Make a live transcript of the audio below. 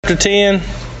chapter 10,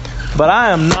 but I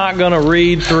am not going to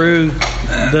read through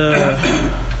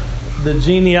the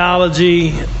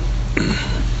genealogy.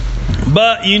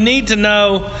 But you need to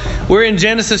know, we're in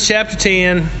Genesis chapter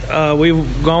 10.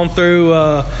 We've gone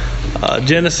through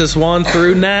Genesis 1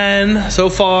 through 9 so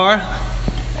far.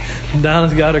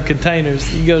 Donna's got her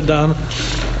containers. You go, Donna.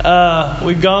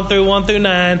 We've gone through 1 through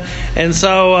 9, and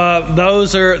so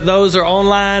those are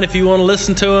online. If you want to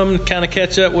listen to them, kind of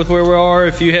catch up with where we are.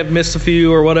 If you have missed a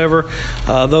few or whatever,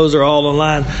 those are all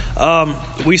online.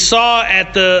 We saw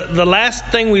at the last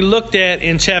thing we looked at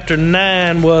in chapter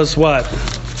 9 was what?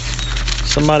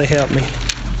 Somebody help me.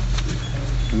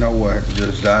 Noah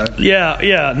just died.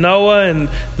 Yeah, Noah and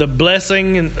the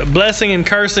blessing and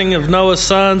cursing of Noah's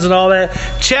sons and all that.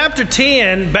 Chapter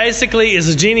 10 basically is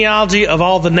a genealogy of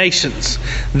all the nations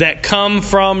that come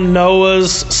from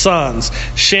Noah's sons,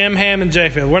 Shem, Ham, and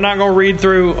Japheth. We're not going to read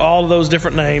through all of those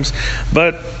different names,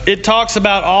 but it talks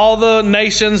about all the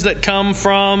nations that come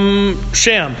from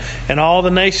Shem, and all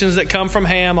the nations that come from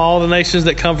Ham, all the nations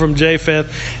that come from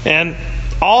Japheth, and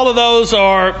all of those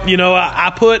are,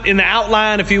 I put in the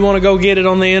outline, if you want to go get it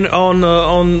on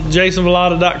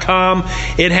jasonvallada.com.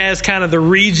 It has kind of the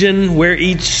region where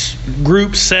each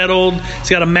group settled. It's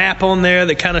got a map on there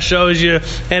that kind of shows you,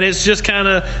 and it's just kind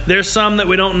of, there's some that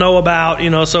we don't know about,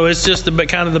 so it's just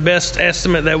kind of the best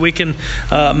estimate that we can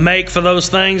make for those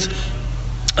things.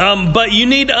 But you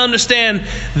need to understand,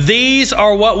 these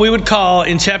are what we would call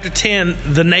in chapter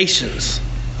 10 the nations.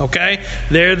 Okay,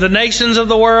 they're the nations of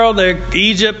the world. They're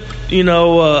Egypt,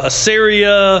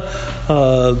 Assyria,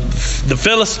 the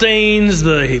Philistines,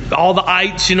 all the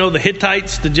ites, the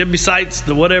Hittites, the Jebusites,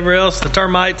 the whatever else, the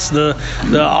termites,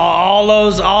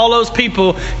 all those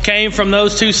people came from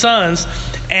those two sons.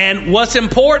 And what's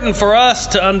important for us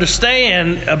to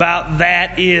understand about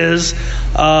that is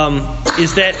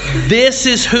that this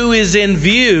is who is in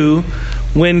view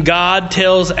when God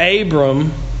tells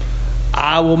Abram,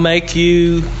 I will make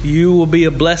you will be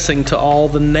a blessing to all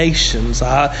the nations.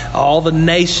 All the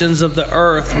nations of the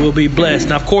earth will be blessed.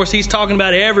 Now, of course, he's talking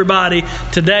about everybody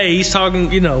today. He's talking,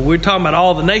 we're talking about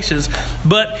all the nations.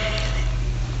 But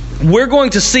we're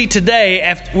going to see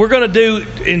today, we're going to do,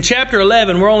 in chapter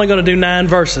 11, we're only going to do 9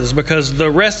 verses because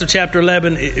the rest of chapter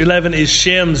 11 is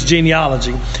Shem's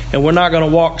genealogy. And we're not going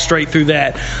to walk straight through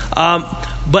that.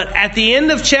 But at the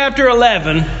end of chapter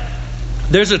 11,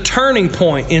 there's a turning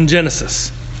point in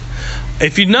Genesis.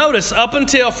 If you notice, up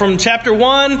until from chapter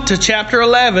 1 to chapter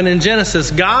 11 in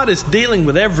Genesis, God is dealing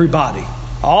with everybody.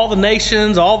 All the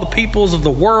nations, all the peoples of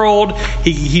the world.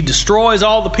 He destroys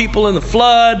all the people in the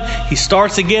flood. He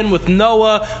starts again with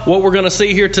Noah. What we're going to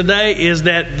see here today is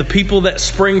that the people that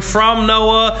spring from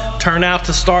Noah turn out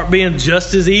to start being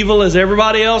just as evil as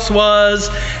everybody else was.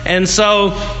 And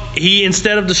so he,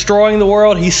 instead of destroying the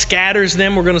world, he scatters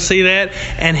them. We're going to see that.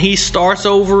 And he starts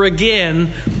over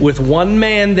again with one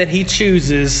man that he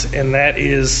chooses, and that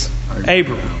is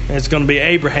Abram. It's going to be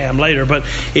Abraham later, but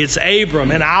it's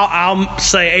Abram. And I'll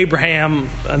say Abraham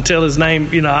until his name,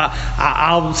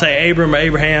 I'll say Abram or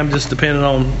Abraham, just depending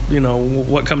on,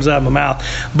 what comes out of my mouth.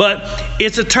 But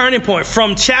it's a turning point.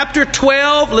 From chapter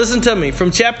 12, listen to me,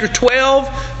 from chapter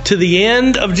 12 to the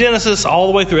end of Genesis, all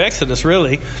the way through Exodus,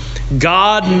 really,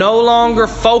 God no longer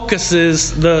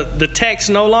focuses, the text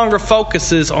no longer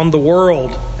focuses on the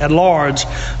world at large,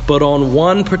 but on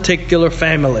one particular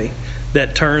family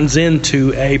that turns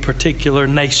into a particular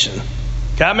nation.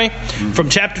 Got me? Mm-hmm. From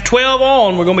chapter 12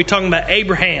 on, we're going to be talking about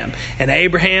Abraham and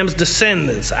Abraham's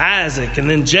descendants, Isaac, and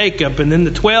then Jacob, and then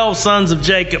the 12 sons of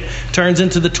Jacob turns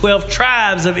into the 12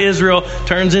 tribes of Israel,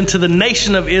 turns into the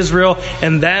nation of Israel,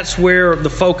 and that's where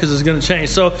the focus is going to change.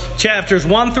 So chapters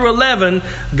 1 through 11,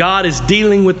 God is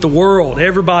dealing with the world,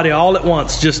 everybody all at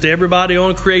once, just everybody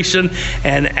on creation.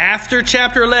 And after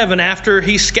chapter 11, after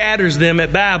he scatters them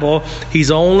at Babel,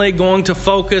 he's only going to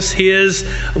focus his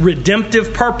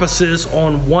redemptive purposes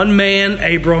on one man,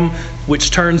 Abram,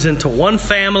 which turns into one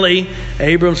family,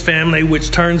 Abram's family, which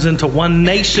turns into one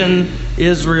nation,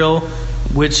 Israel,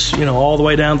 which, all the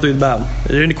way down through the Bible. Are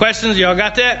there any questions? Y'all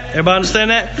got that? Everybody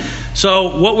understand that?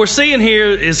 So what we're seeing here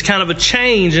is kind of a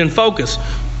change in focus.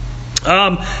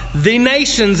 The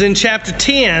nations in chapter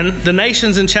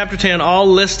 10, all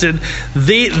listed,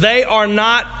 they are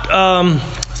not,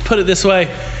 let's put it this way,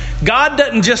 God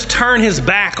doesn't just turn his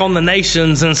back on the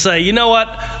nations and say, you know what,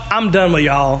 I'm done with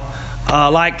y'all.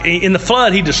 Like in the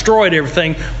flood, he destroyed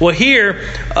everything. Well, here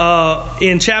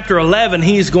in chapter 11,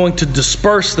 he's going to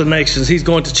disperse the nations. He's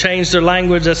going to change their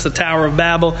language. That's the Tower of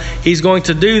Babel. He's going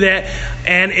to do that.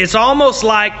 And it's almost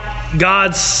like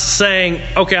God's saying,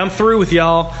 okay, I'm through with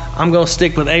y'all. I'm going to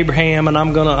stick with Abraham, and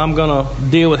I'm going to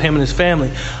deal with him and his family.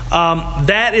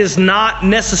 That is not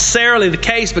necessarily the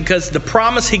case, because the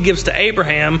promise he gives to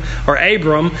Abraham, or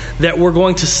Abram, that we're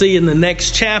going to see in the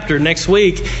next chapter, next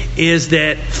week, is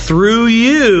that through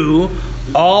you,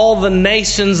 all the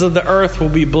nations of the earth will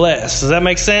be blessed. Does that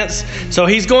make sense? So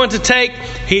he's going to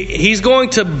he's going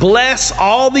to bless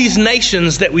all these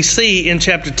nations that we see in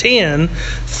chapter 10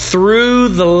 through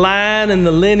the line and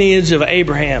the lineage of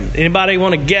Abraham. Anybody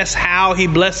want to guess how he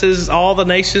blesses all the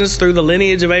nations through the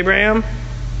lineage of Abraham?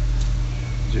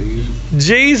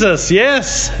 Jesus,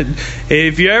 yes.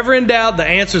 If you're ever in doubt, the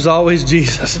answer is always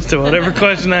Jesus to whatever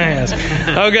question I ask.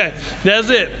 Okay, that's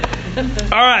it.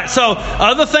 All right, so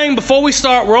other thing before we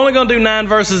start, we're only going to do 9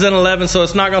 verses in 11, so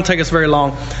it's not going to take us very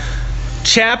long.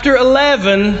 Chapter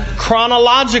 11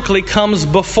 chronologically comes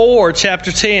before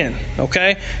chapter 10,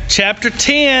 okay? Chapter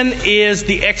 10 is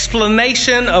the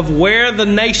explanation of where the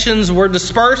nations were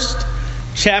dispersed.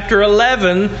 Chapter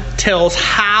 11 tells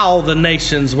how the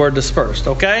nations were dispersed,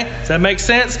 okay? Does that make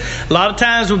sense? A lot of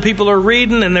times when people are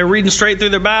reading and they're reading straight through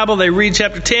their Bible, they read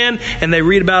chapter 10 and they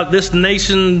read about this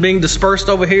nation being dispersed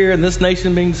over here and this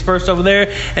nation being dispersed over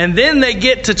there. And then they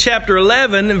get to chapter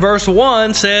 11 and verse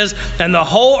 1 says, and the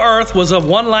whole earth was of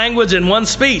one language and one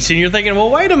speech. And you're thinking, well,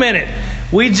 wait a minute.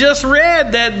 We just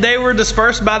read that they were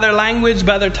dispersed by their language,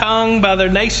 by their tongue, by their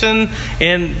nation,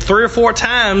 and 3 or 4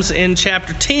 times in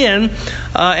chapter 10.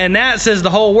 And now it says the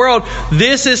whole world.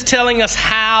 This is telling us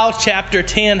how chapter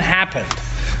 10 happened.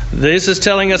 This is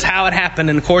telling us how it happened.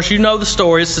 And of course, you know the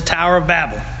story. It's the Tower of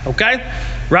Babel. Okay?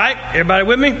 Right? Everybody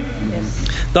with me?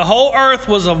 Yes. The whole earth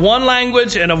was of one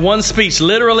language and of one speech.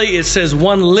 Literally, it says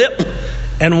one lip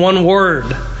and one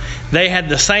word. They had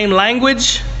the same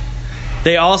language.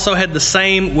 They also had the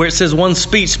same, where it says one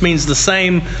speech the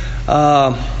same,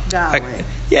 the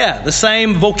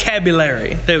same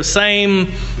vocabulary. They were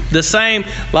the same,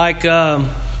 like,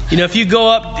 if you go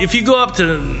up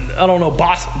to, I don't know,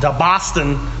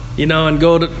 Boston, and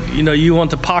go to, you want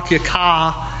to park your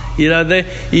car,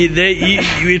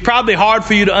 it's probably hard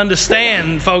for you to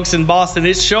understand folks in Boston.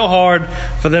 It's so hard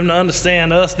for them to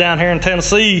understand us down here in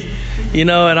Tennessee, and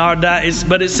our diets.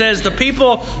 But it says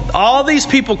all these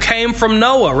people came from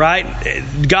Noah, right?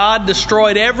 God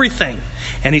destroyed everything.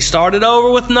 And he started over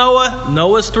with Noah,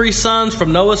 Noah's 3 sons.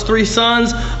 From Noah's 3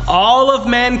 sons, all of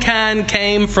mankind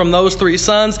came from those 3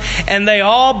 sons. And they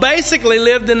all basically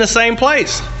lived in the same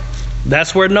place.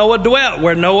 That's where Noah dwelt,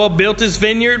 where Noah built his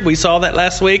vineyard. We saw that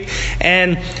last week.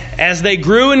 And as they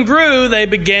grew and grew, they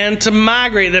began to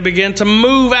migrate. They began to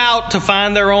move out to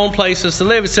find their own places to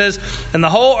live. It says, and the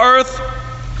whole earth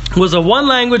was of one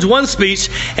language, one speech.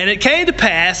 And it came to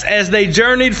pass, as they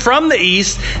journeyed from the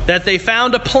east, that they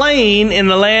found a plain in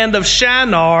the land of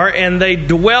Shinar, and they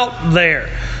dwelt there.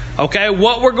 Okay,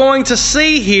 what we're going to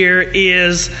see here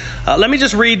is, let me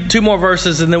just read 2 more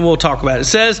verses and then we'll talk about it. It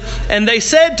says, and they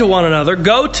said to one another,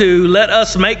 go to, let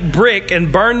us make brick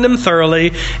and burn them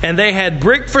thoroughly. And they had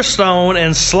brick for stone,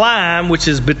 and slime, which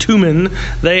is bitumen,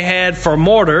 they had for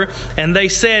mortar. And they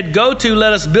said, go to,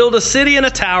 let us build a city and a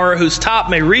tower whose top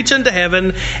may reach into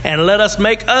heaven, and let us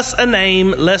make us a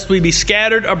name, lest we be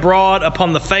scattered abroad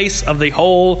upon the face of the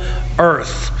whole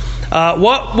earth.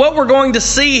 What we're going to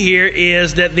see here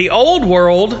is that the old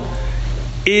world,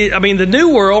 the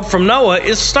new world from Noah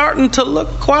is starting to look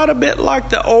quite a bit like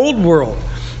the old world.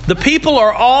 The people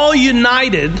are all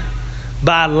united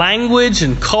by language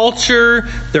and culture.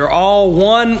 They're all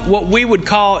one, what we would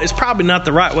call, is probably not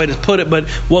the right way to put it, but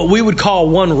what we would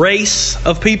call one race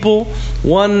of people,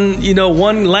 one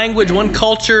language, one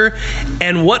culture.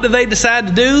 And what do they decide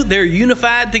to do? They're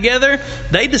unified together.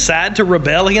 They decide to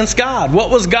rebel against God.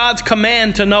 What was God's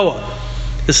command to Noah?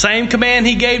 The same command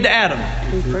he gave to Adam.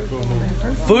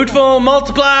 Fruitful,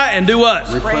 multiply, and do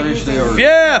what? Replenish the earth.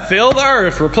 Yeah, fill the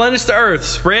earth, replenish the earth,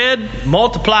 spread,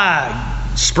 multiply,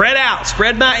 spread out,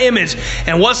 spread my image.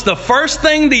 And what's the first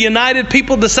thing the united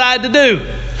people decide to do?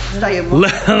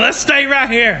 Let's stay right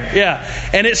here. Yeah.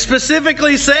 And it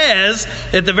specifically says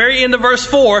at the very end of verse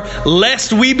 4,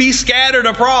 lest we be scattered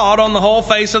abroad on the whole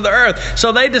face of the earth.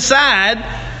 So they decide,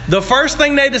 the first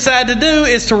thing they decide to do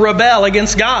is to rebel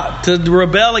against God, to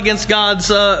rebel against God's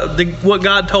what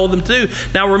God told them to do.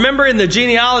 Now remember in the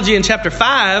genealogy in chapter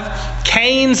 5,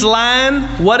 Cain's line,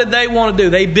 what did they want to do?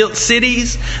 They built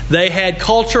cities. They had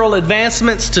cultural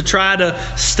advancements to try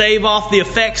to stave off the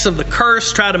effects of the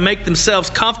curse, try to make themselves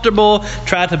comfortable,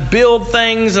 try to build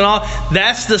things and all.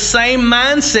 That's the same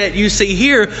mindset you see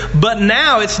here, but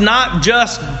now it's not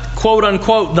just quote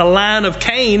unquote the line of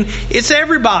Cain. It's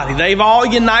everybody. They've all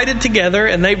united together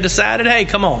and they've decided, hey,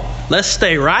 come on, let's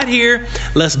stay right here.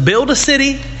 Let's build a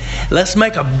city. Let's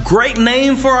make a great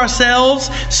name for ourselves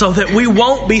so that we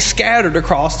won't be scattered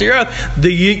across the earth.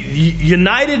 The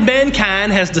united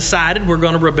mankind has decided we're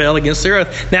going to rebel against the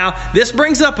earth. Now, this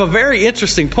brings up a very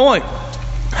interesting point.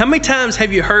 How many times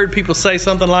have you heard people say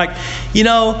something like, you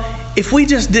know, if we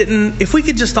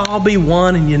could just all be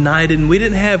one and united, and we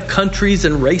didn't have countries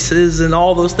and races and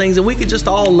all those things, and we could just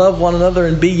all love one another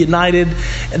and be united,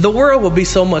 the world would be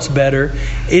so much better.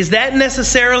 Is that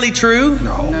necessarily true?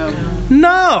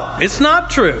 No, it's not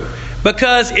true.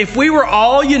 Because if we were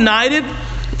all united,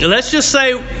 let's just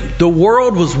say the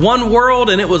world was one world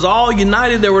and it was all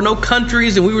united, there were no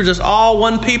countries and we were just all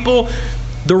one people,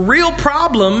 the real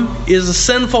problem is a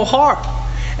sinful heart.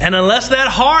 And unless that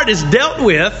heart is dealt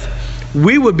with,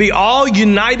 we would be all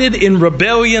united in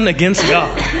rebellion against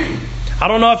God. I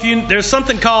don't know if there's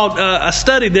something called, I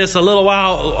studied this a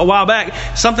while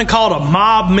back, something called a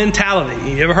mob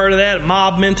mentality. You ever heard of that?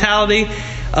 Mob mentality?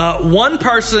 One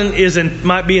person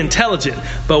might be intelligent,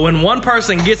 but when one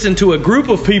person gets into a group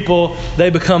of people, they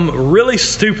become really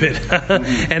stupid.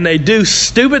 And they do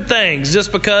stupid things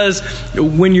just because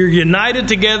when you're united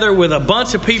together with a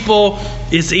bunch of people,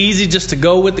 it's easy just to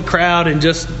go with the crowd and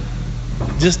just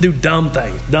do dumb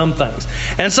things.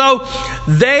 And so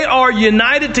they are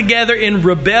united together in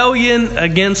rebellion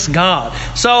against God.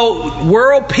 So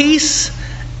world peace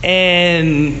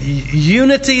and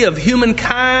unity of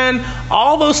humankind,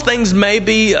 all those things may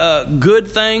be good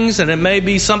things, and it may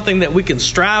be something that we can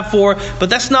strive for, but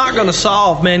that's not going to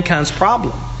solve mankind's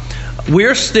problem.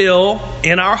 We're still,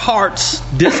 in our hearts,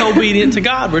 disobedient to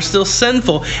God. We're still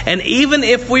sinful. And even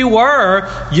if we were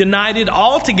united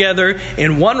all together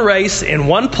in one race, in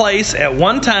one place, at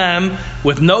one time,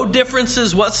 with no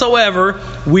differences whatsoever,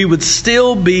 we would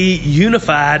still be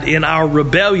unified in our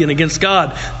rebellion against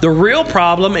God. The real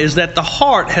problem is that the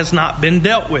heart has not been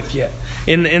dealt with yet.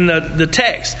 In the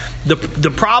text,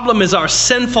 the problem is our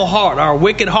sinful heart, our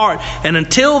wicked heart. And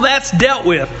until that's dealt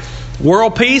with,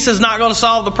 world peace is not going to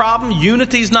solve the problem.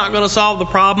 Unity is not going to solve the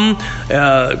problem.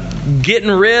 Getting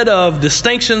rid of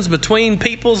distinctions between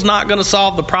people is not going to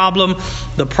solve the problem.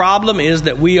 The problem is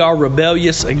that we are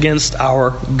rebellious against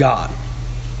our God.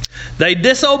 They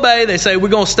disobey. They say, we're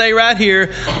going to stay right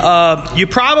here. You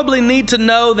probably need to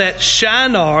know that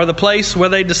Shinar, the place where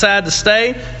they decide to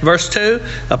stay, verse 2,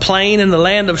 a plain in the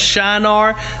land of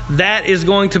Shinar, that is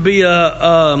going to be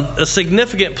a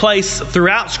significant place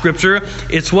throughout Scripture.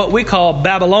 It's what we call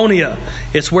Babylonia.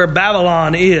 It's where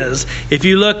Babylon is. If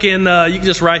you look in, you can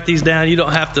just write these down. You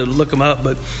don't have to look them up.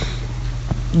 But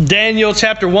Daniel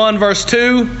chapter 1, verse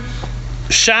 2,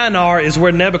 Shinar is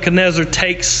where Nebuchadnezzar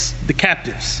takes the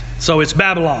captives. So it's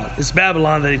Babylon. It's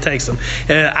Babylon that he takes them.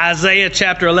 Isaiah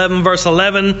chapter 11, verse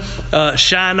 11,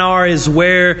 Shinar is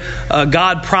where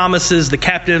God promises the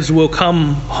captives will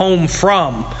come home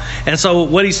from. And so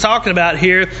what he's talking about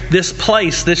here, this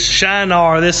place, this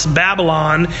Shinar, this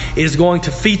Babylon, is going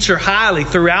to feature highly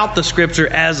throughout the Scripture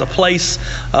as a place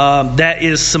that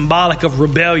is symbolic of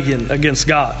rebellion against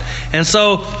God. And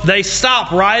so they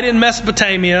stop right in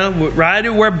Mesopotamia, right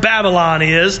where Babylon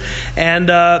is, and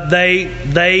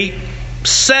they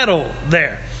settle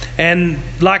there. And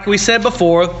like we said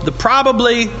before,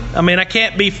 I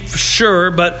can't be sure,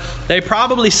 but they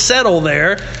probably settle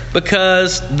there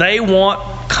because they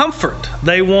want comfort.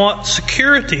 They want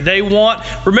security.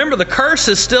 Remember, the curse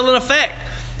is still in effect.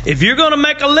 If you're going to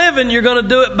make a living, you're going to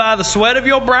do it by the sweat of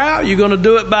your brow. You're going to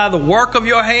do it by the work of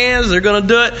your hands. They're going to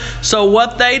do it. So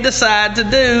what they decide to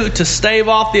do to stave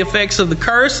off the effects of the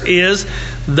curse is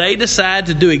they decide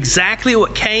to do exactly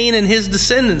what Cain and his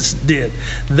descendants did.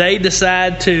 They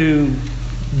decide to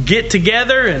get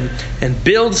together and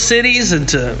build cities and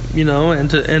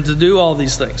to do all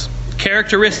these things.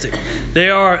 Characteristic.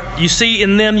 You see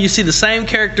the same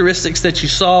characteristics that you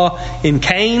saw in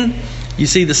Cain. You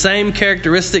see the same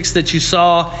characteristics that you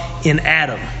saw in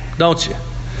Adam, don't you?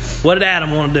 What did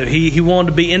Adam want to do? He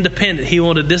wanted to be independent. He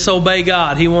wanted to disobey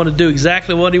God. He wanted to do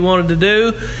exactly what he wanted to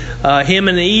do. Him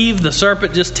and Eve, the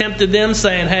serpent just tempted them,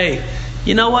 saying, hey,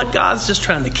 you know what? God's just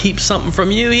trying to keep something from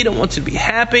you. He don't want you to be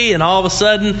happy. And all of a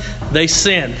sudden, they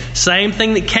sin. Same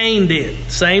thing that Cain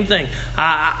did. Same thing.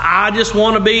 I just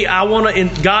want to be,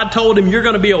 and God told him, you're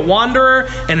going to be a wanderer.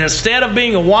 And instead of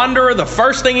being a wanderer, the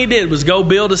first thing he did was go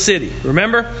build a city.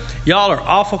 Remember? Y'all are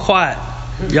awful quiet.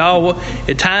 Y'all,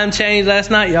 the time changed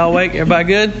last night. Y'all awake? Everybody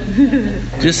good?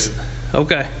 Just,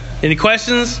 okay. Any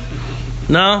questions?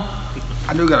 No?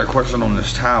 I do got a question on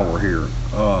this tower here.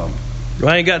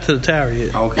 I ain't got to the tower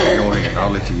yet. Okay, go ahead. I'll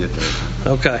let you get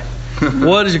there. Okay.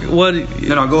 What is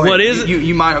No, go ahead. What is it?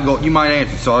 You might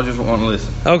answer, so I just want to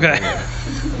listen. Okay.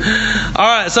 All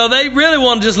right. So they really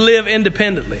want to just live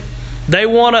independently.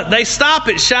 They stop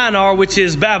at Shinar, which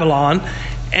is Babylon,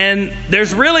 and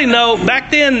there's really back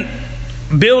then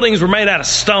buildings were made out of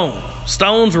stone.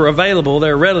 Stones were available.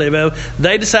 They're readily available.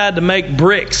 They decided to make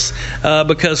bricks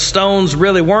because stones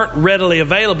really weren't readily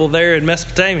available there in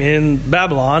Mesopotamia, in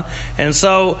Babylon. And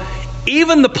so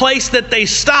even the place that they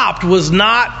stopped was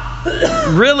not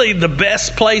really the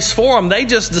best place for them. They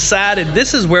just decided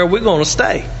this is where we're going to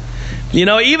stay.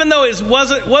 Even though it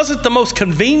wasn't the most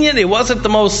convenient, it wasn't the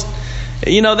most...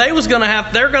 they're going to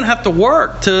have to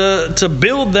work to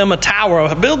build them a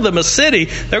tower, build them a city.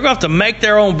 They're going to have to make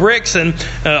their own bricks, and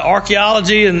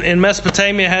archaeology in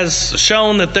Mesopotamia has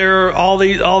shown that all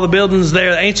the buildings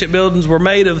there, the ancient buildings, were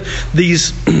made of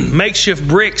these makeshift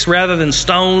bricks rather than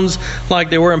stones like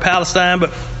they were in Palestine.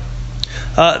 But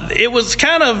it was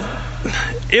kind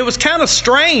of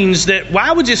strange that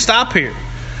why would you stop here?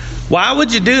 Why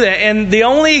would you do that? And the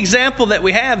only example that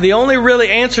we have, the only really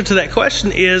answer to that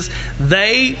question is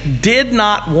they did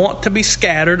not want to be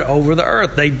scattered over the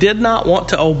earth. They did not want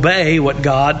to obey what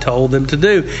God told them to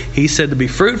do. He said to be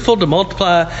fruitful, to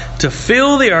multiply, to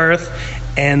fill the earth.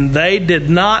 And they did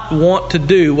not want to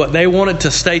do what they wanted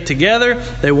to stay together.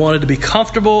 They wanted to be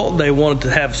comfortable. They wanted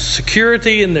to have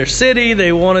security in their city.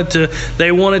 They wanted to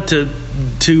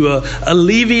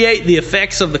alleviate the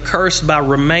effects of the curse by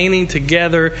remaining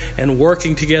together and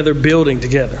working together, building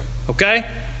together. Okay?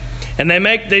 And they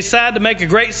decide to make a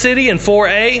great city in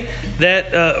 4A.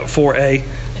 4A.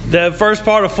 The first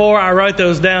part of 4, I wrote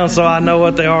those down so I know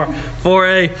what they are.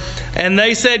 4A. And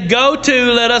they said,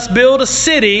 let us build a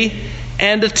city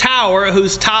and a tower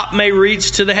whose top may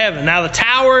reach to the heaven. Now the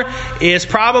tower is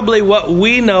probably what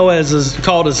we know as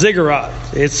called a ziggurat.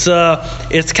 It's not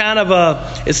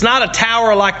a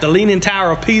tower like the Leaning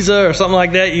Tower of Pisa or something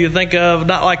like that you think of,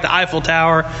 not like the Eiffel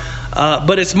Tower,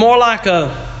 but it's more like a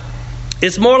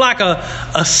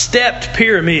stepped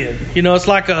pyramid. It's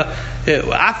like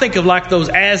I think of like those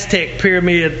Aztec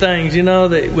pyramid things,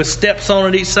 with steps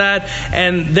on it each side.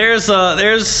 And there's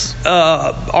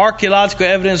archaeological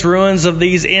evidence, ruins of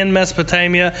these in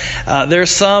Mesopotamia. There's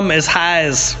some as high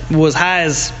as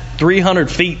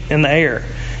 300 feet in the air.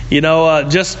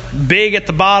 Just big at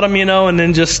the bottom, and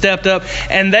then just stepped up.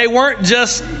 And they weren't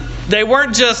just,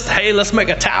 hey, let's make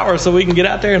a tower so we can get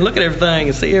out there and look at everything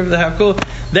and see everything, how cool.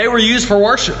 They were used for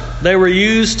worship. They were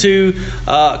used to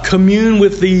commune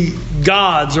with the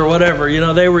gods or whatever.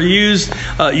 They were used,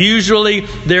 usually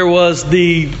there was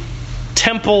the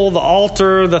temple, the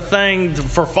altar, the thing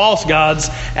for false gods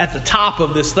at the top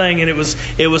of this thing, and it was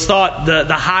thought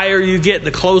the higher you get,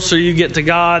 the closer you get to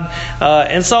God.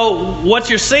 And so what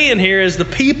you're seeing here is the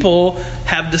people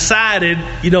have decided,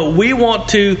 we want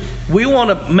to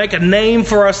make a name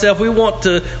for ourselves. We want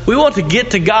to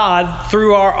get to God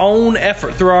through our own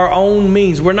effort, through our own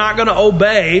means. We're not going to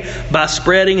obey by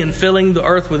spreading and filling the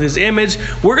earth with His image.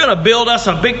 We're going to build us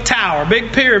a big tower,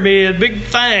 big pyramid, big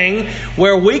thing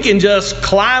where we can just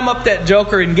climb up that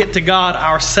joker and get to God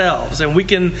ourselves, and we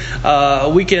can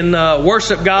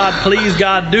worship God, please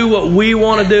God, do what we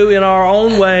want to do in our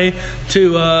own way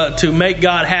to make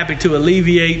God happy, to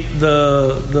alleviate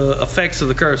the effects of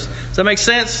the curse. Does that make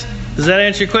sense? Does that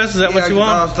answer your question? Is that what you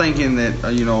want? I was thinking that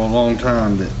a long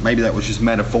time that maybe that was just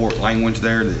metaphoric language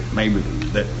there. That maybe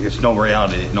that it's no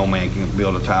reality that no man can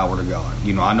build a tower to God.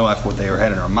 I know that's what they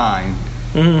had in their mind.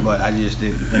 Mm-hmm. But I just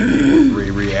didn't think it was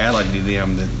reality to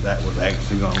them that was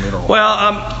actually going to literally.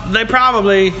 Well, they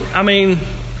probably,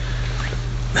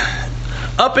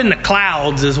 up in the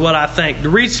clouds is what I think.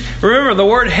 Remember the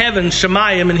word heaven,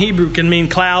 shemayim in Hebrew, can mean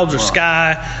clouds or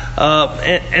sky.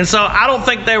 And so I don't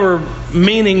think they were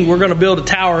meaning we're going to build a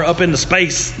tower up into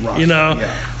space. Right.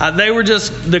 Yeah. They were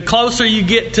just, the closer you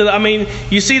get to,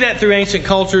 you see that through ancient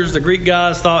cultures. The Greek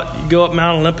gods thought you go up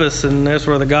Mount Olympus and that's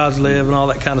where the gods live and all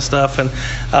that kind of stuff. And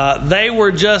they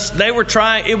were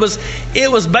trying, it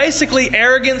was basically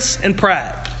arrogance and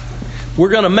pride. We're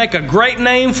going to make a great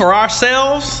name for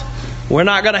ourselves. We're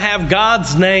not going to have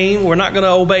God's name. We're not going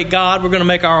to obey God. We're going to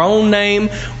make our own name.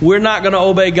 We're not going to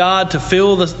obey God to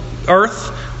fill the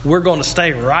earth. We're going to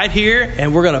stay right here,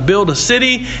 and we're going to build a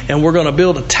city, and we're going to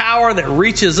build a tower that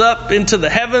reaches up into the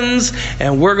heavens,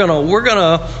 and we're going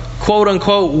to quote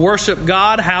unquote worship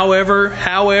God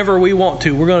however we want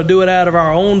to. We're going to do it out of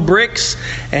our own bricks,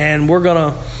 and we're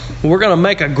going to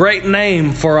make a great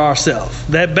name for ourselves.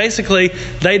 That basically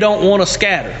they don't want to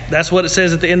scatter. That's what it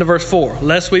says at the end of verse 4.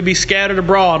 Lest we be scattered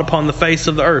abroad upon the face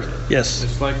of the earth. Yes.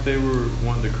 It's like they were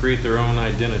wanting to create their own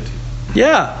identity.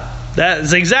 Yeah.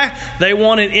 That's exact. They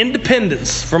wanted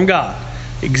independence from God.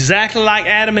 Exactly like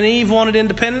Adam and Eve wanted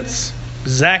independence.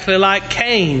 Exactly like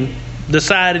Cain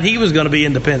decided he was going to be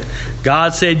independent.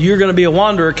 God said, "You're going to be a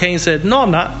wanderer." Cain said, "No,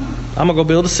 I'm not. I'm going to go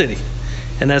build a city."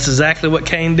 And that's exactly what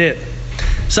Cain did.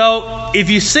 So if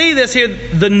you see this here,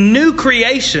 the new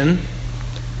creation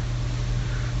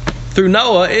through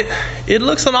Noah, it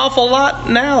looks an awful lot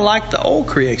now like the old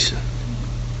creation.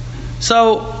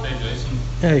 So, hey Jason,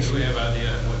 hey. Do we have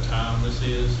idea what time this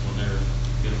is when they're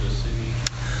building the city?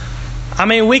 I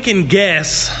mean, we can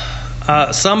guess.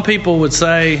 Some people would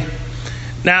say,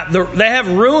 now they have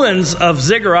ruins of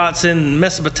ziggurats in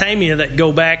Mesopotamia that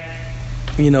go back,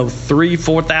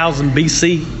 3,000-4,000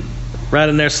 BC, right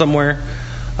in there somewhere.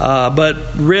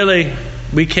 But really,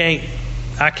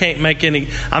 I can't make any.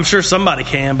 I'm sure somebody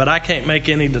can, but I can't make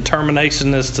any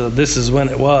determination as to this is when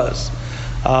it was.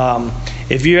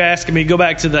 If you're asking me, go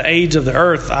back to the age of the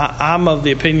earth, I'm of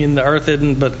the opinion the earth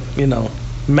isn't, but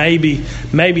maybe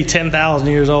 10,000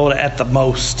 years old at the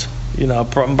most.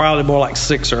 Probably more like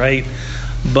 6 or 8.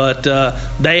 But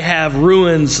they have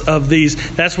ruins of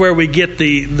these. That's where we get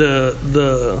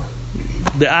the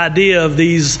idea of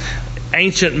these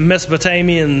ancient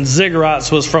Mesopotamian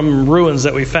ziggurats was from ruins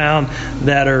that we found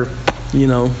that are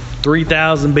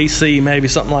 3,000 BC, maybe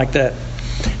something like that.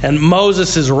 And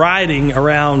Moses is writing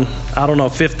around,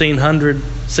 1500,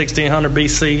 1600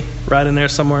 BC, right in there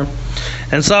somewhere.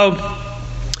 And so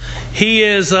he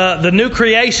is the new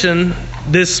creation.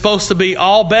 This is supposed to be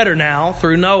all better now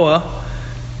through Noah.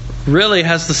 Really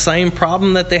has the same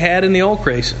problem that they had in the old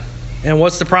creation. And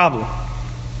what's the problem?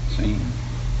 Sin.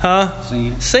 Huh?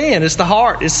 Sin. It's the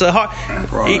heart. It's the heart.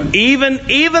 Right.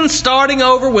 Even starting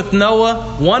over with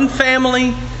Noah, one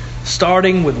family,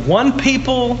 starting with one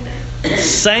people,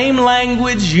 same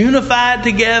language, unified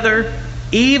together.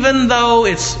 Even though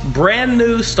it's brand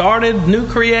new, started new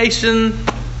creation,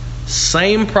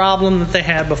 same problem that they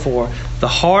had before. The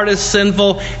heart is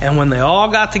sinful, and when they all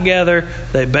got together,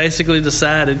 they basically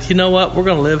decided, you know what, we're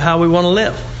going to live how we want to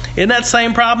live. Isn't that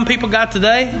same problem people got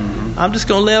today? Mm-hmm. I'm just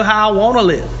going to live how I want to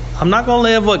live. I'm not going to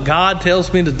live what God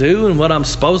tells me to do and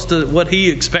what He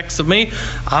expects of me.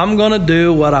 I'm going to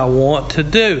do what I want to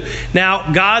do.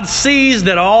 Now, God sees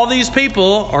that all these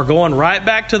people are going right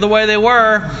back to the way they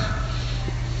were.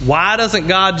 Why doesn't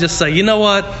God just say, you know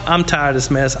what, I'm tired of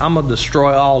this mess. I'm going to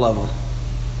destroy all of them?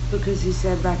 Because He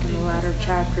said back in the latter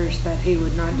chapters that He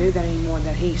would not do that anymore,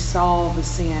 that He saw the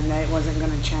sin, that it wasn't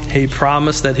going to change. He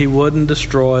promised that He wouldn't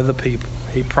destroy the people.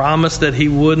 He promised that He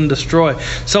wouldn't destroy.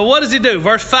 So what does He do?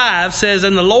 Verse 5 says,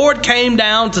 "And the Lord came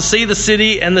down to see the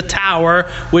city and the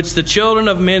tower which the children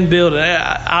of men built."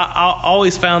 I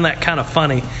always found that kind of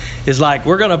funny. It's like,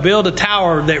 we're going to build a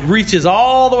tower that reaches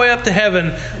all the way up to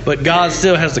heaven, but God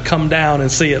still has to come down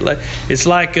and see it. It's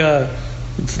like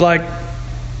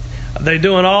they're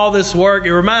doing all this work.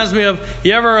 It reminds me of,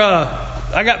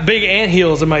 I got big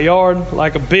anthills in my yard,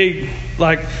 like a big,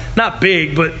 not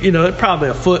big, but, it's probably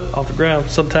a foot off the ground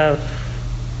sometimes.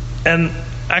 And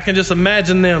I can just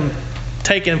imagine them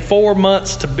taking 4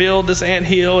 months to build this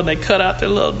anthill, and they cut out their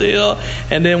little deal,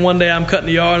 and then one day I'm cutting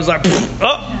the yard, and it's like,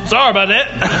 oh, sorry about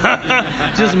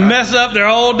that. Just mess up their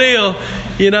whole deal.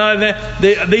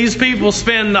 These people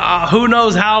spend who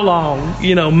knows how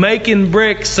long, making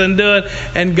bricks and doing,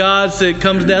 and God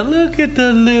comes down, look at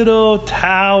the little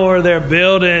tower they're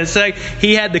building. It's like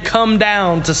He had to come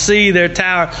down to see their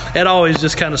tower. It always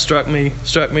just kind of struck me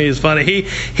as funny.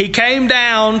 He came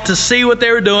down to see what they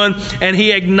were doing, and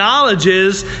He acknowledges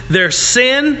their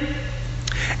sin.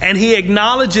 And He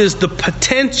acknowledges the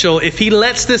potential, if He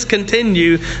lets this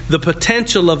continue, the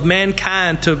potential of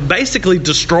mankind to basically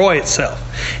destroy itself.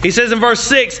 He says in verse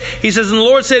 6, He says, "And the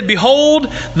Lord said,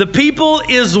 Behold, the people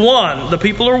is one." The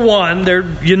people are one. They're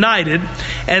united.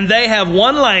 And they have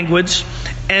one language.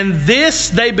 And this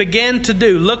they began to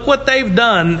do. Look what they've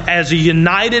done as a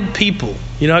united people.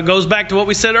 It goes back to what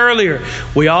we said earlier.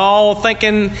 We all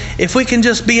thinking, if we can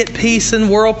just be at peace and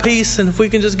world peace, and if we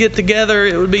can just get together,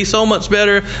 it would be so much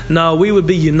better. No, we would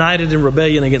be united in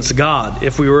rebellion against God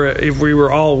if we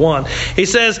were all one. He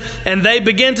says, and they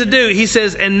begin to do. He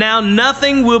says, and now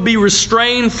nothing will be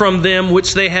restrained from them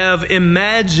which they have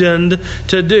imagined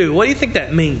to do. What do you think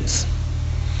that means?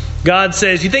 God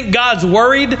says, you think God's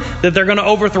worried that they're going to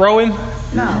overthrow him?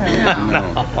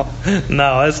 No.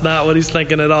 No, that's not what he's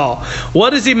thinking at all.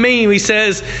 What does he mean? He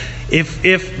says,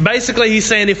 if basically he's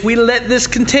saying, if we let this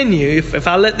continue, if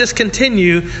I let this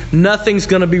continue, nothing's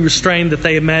going to be restrained that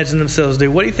they imagine themselves to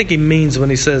do. What do you think he means when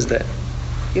he says that?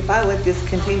 If I let this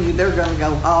continue, they're going to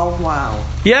go all wild.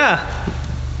 Yeah,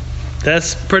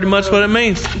 that's pretty much what it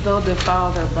means. They'll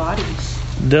defile their bodies.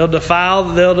 They'll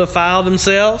defile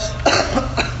themselves.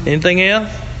 Anything else?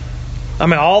 I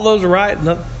mean, all those are right.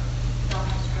 No.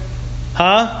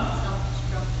 Huh?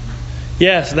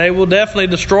 Yes, they will definitely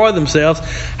destroy themselves.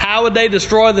 How would they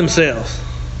destroy themselves?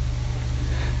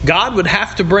 God would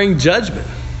have to bring judgment.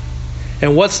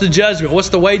 And what's the judgment? What's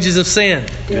the wages of sin?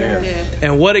 Death.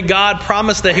 And what did God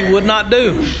promise that he would not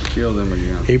do? Kill them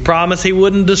again. He promised he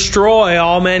wouldn't destroy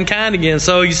all mankind again.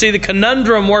 So you see the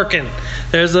conundrum working.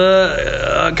 There's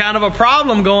a kind of a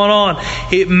problem going on.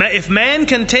 If man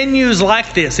continues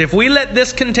like this, if we let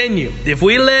this continue, if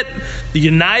we let the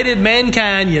united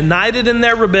mankind, united in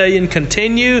their rebellion,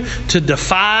 continue to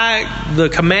defy the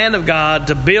command of God,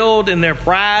 to build in their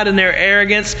pride and their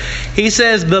arrogance, he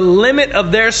says the limit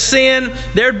of their sin,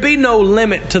 there'd be no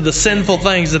limit to the sinful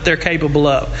things that they're capable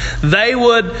of. They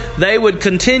would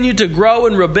continue to grow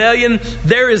in rebellion.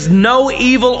 There is no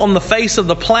evil on the face of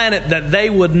the planet that they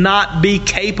would not be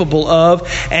capable of.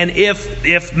 And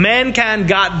if mankind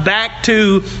got back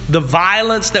to the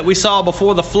violence that we saw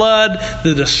before the flood,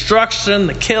 the destruction,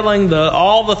 the killing,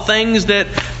 all the things that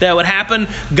would happen,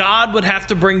 God would have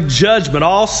to bring judgment.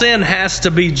 All sin has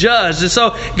to be judged. And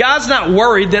so God's not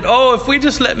worried that, if we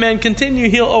just let man continue,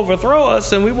 he'll overthrow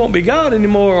us and we won't be God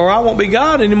anymore, or I won't be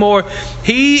God anymore.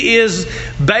 He is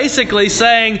basically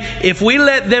saying, if we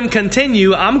let them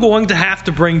continue, I'm going to have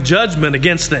to bring judgment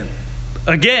against them.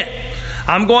 Again,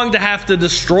 I'm going to have to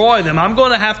destroy them. I'm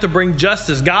going to have to bring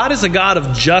justice. God is a God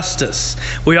of justice.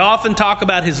 We often talk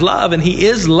about his love, and he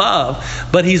is love,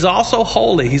 but he's also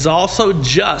holy. He's also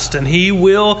just, and he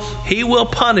will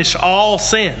punish all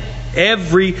sin,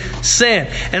 every sin.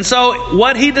 And so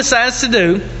what he decides to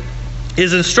do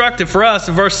is instructive for us.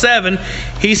 In verse 7,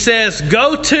 he says,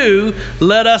 go to,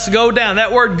 let us go down.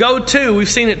 That word go to, we've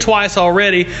seen it twice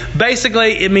already.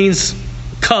 Basically, it means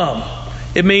come.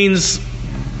 It means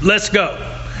let's go.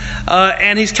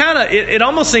 And he's kind of, it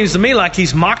almost seems to me like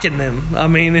he's mocking them. I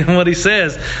mean, in what he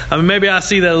says. I mean, maybe I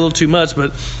see that a little too much,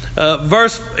 but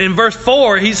in verse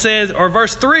 4, he says, or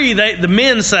verse 3, the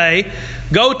men say,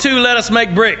 go to, let us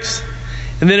make bricks.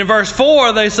 And then in verse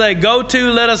 4, they say, go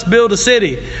to, let us build a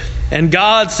city. And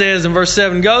God says in verse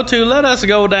 7, go to, let us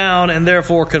go down and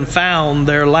therefore confound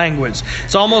their language.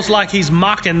 It's almost like he's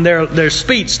mocking their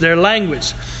speech, their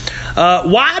language.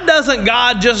 Why doesn't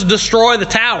God just destroy the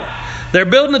tower? They're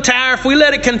building the tower. If we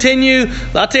let it continue,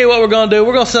 I'll tell you what we're going to do.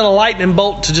 We're going to send a lightning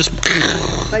bolt to just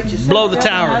blow the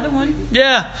tower. Another one?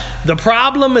 Yeah. The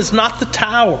problem is not the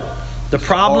tower. The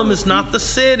problem is not the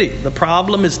city. The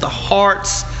problem is the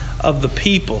hearts of the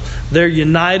people. They're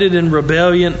united in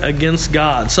rebellion against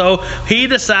God. So he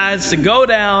decides to go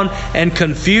down and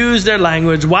confuse their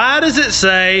language. Why does it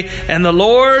say, and the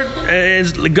Lord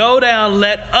is go down,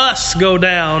 let us go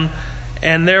down,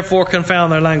 and therefore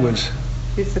confound their language?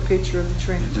 It's a picture of the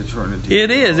Trinity. The Trinity.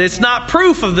 It is. It's not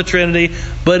proof of the Trinity,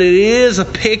 but it is a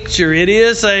picture. It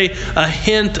is a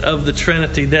hint of the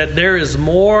Trinity, that there is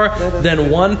more than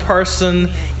one person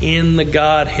in the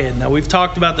Godhead. Now, we've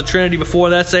talked about the Trinity before.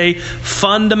 That's a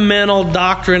fundamental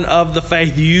doctrine of the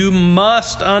faith. You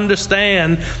must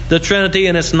understand the Trinity,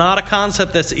 and it's not a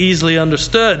concept that's easily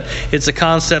understood. It's a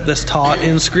concept that's taught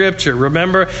in Scripture.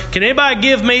 Remember, can anybody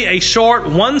give me a short,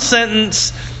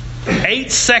 one-sentence,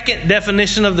 8-second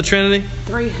definition of the Trinity?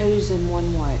 3 who's and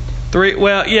 1 what? 3,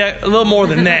 well, yeah, a little more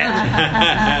than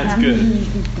that. That's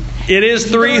good. It is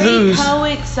 3 who's.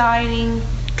 Coexisting.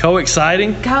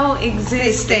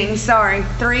 Coexisting. Sorry.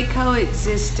 3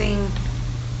 coexisting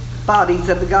Bodies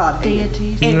of the Godhead.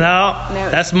 deities. No,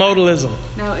 that's modalism.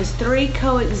 No, it's 3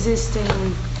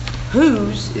 coexisting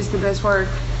who's is the best word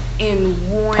in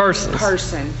one Persons.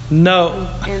 person. No,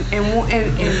 And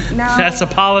no. that's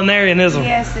Apollinarianism.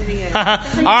 Yes, it is. All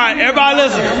right, everybody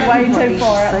listen. Way too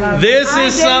far. This I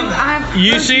is do. something,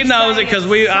 I've she heard knows you it because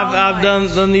say it so I've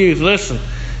done the youth. Listen,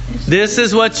 this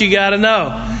is what you got to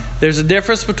know. There's a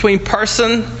difference between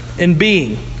person and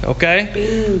being, okay?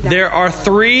 Being, there are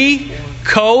 3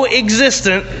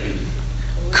 coexistent,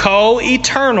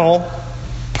 co-eternal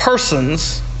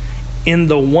persons in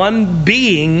the one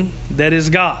being that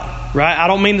is God, right? I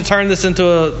don't mean to turn this into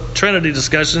a Trinity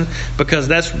discussion, because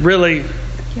that's really,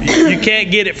 you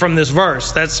can't get it from this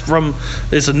verse.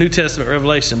 It's a New Testament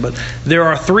revelation. But there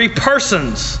are 3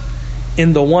 persons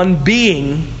in the one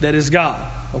being that is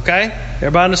God. Okay?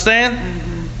 Everybody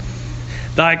understand?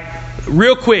 Like,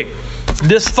 real quick,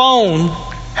 this phone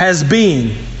has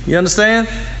being. You understand?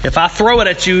 If I throw it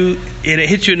at you and it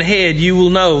hits you in the head, you will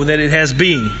know that it has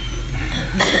being.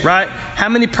 Right? How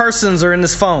many persons are in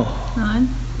this phone? None.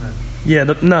 Yeah,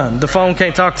 none. The phone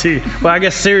can't talk to you. Well, I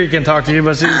guess Siri can talk to you,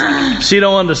 but she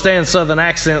don't understand Southern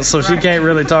accents, so she can't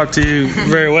really talk to you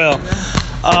very well.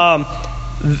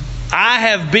 I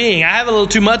have being. I have a little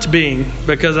too much being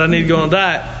because I need to go on a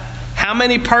diet. How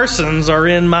many persons are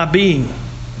in my being?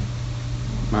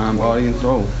 Mind, body, and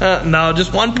soul. No,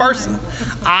 just one person.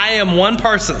 I am one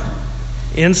person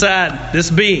inside this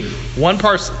being. One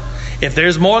person. If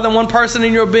there's more than one person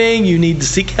in your being, you need to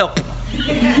seek help.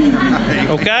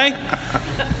 Okay?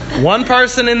 One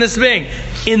person in this being.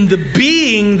 In the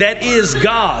being that is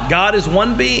God. God is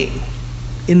one being.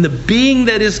 In the being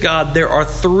that is God, there are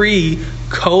three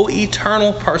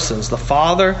co-eternal persons. The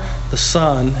Father, the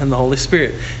Son, and the Holy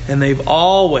Spirit. And they've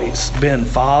always been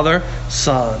Father,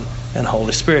 Son, and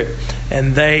Holy Spirit.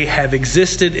 And they have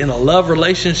existed in a love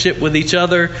relationship with each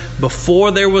other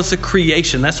before there was a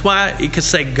creation. That's why you could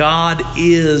say God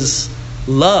is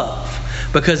love.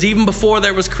 Because even before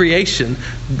there was creation,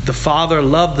 the Father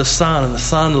loved the Son, and the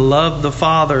Son loved the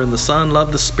Father, and the Son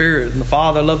loved the Spirit, and the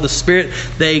Father loved the Spirit.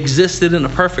 They existed in a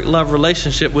perfect love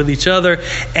relationship with each other,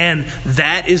 and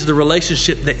that is the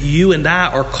relationship that you and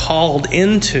I are called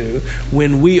into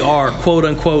when we are, quote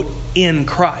unquote, in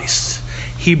Christ.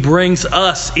 He brings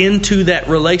us into that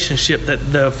relationship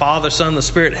that the Father, Son, and the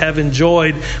Spirit have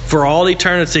enjoyed for all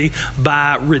eternity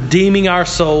by redeeming our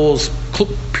souls,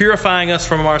 purifying us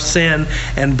from our sin,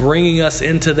 and bringing us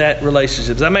into that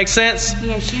relationship. Does that make sense?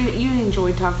 Yes, you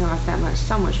enjoy talking about that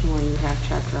so much more than you have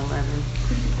chapter 11.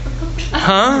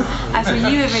 Huh? I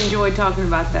said you have enjoyed talking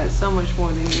about that so much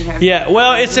more than you have. Yeah,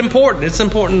 well, it's important. It's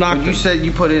important doctrine. You said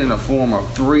you put it in a form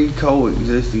of three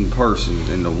coexisting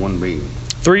persons into one being.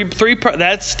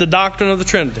 That's the doctrine of the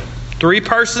Trinity. Three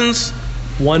persons,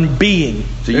 one being.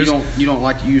 So you don't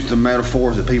like to use the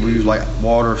metaphors that people use, like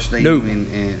water, steam,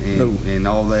 and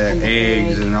all that, and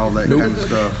eggs and all that kind of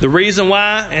stuff. The reason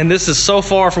why, and this is so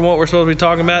far from what we're supposed to be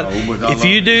talking about, if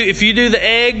you do the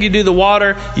egg, you do the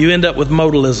water, you end up with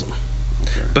modalism.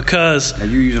 Okay. Because now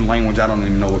you're using language I don't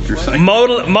even know what you're saying.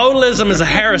 Modalism is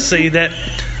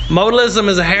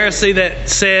a heresy that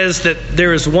says that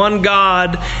there is one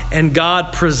God, and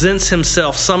God presents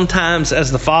himself sometimes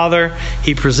as the Father,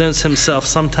 he presents himself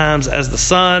sometimes as the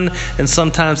Son, and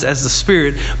sometimes as the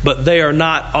Spirit, but they are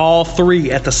not all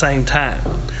three at the same time.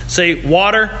 See,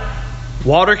 water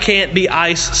can't be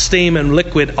ice, steam, and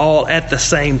liquid all at the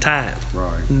same time.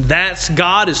 Right. That's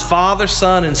God is Father,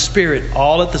 Son, and Spirit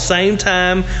all at the same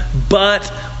time,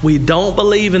 but we don't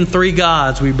believe in three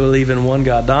gods. We believe in one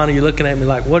God. Donna, you're looking at me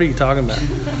like, what are you talking about?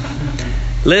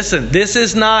 Listen, this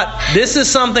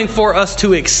is something for us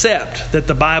to accept that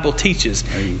the Bible teaches.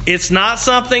 It's not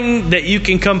something that you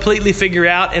can completely figure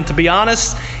out. And to be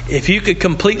honest, if you could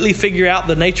completely figure out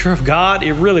the nature of God,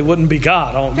 it really wouldn't be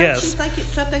God, I don't guess. Don't you think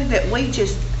it's something that we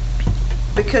just,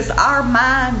 because our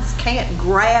minds can't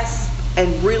grasp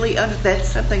and really understand,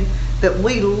 something that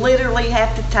we literally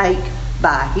have to take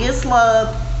by His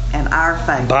love and our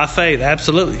faith. By faith,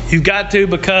 absolutely. You've got to,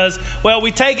 because, well,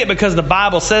 we take it because the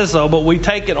Bible says so, but we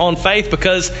take it on faith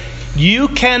because you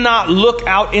cannot look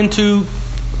out into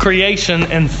creation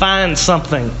and find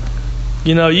something.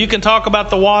 You know, you can talk about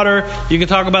the water, you can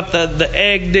talk about the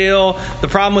egg deal. The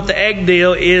problem with the egg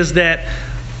deal is that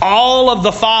all of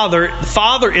the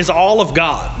Father is all of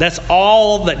God. That's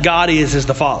all that God is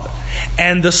the Father.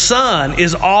 And the Son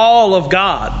is all of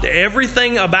God.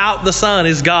 Everything about the Son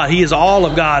is God. He is all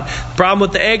of God. The problem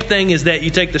with the egg thing is that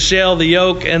you take the shell, the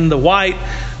yolk, and the white.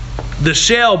 The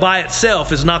shell by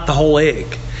itself is not the whole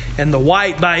egg. And the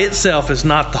white by itself is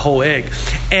not the whole egg.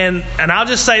 And I'll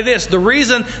just say this. The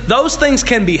reason those things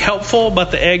can be helpful, but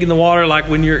the egg and the water, like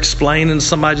when you're explaining to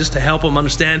somebody just to help them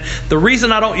understand, the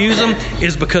reason I don't use them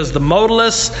is because the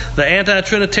modalists, the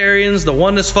anti-Trinitarians, the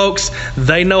oneness folks,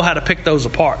 they know how to pick those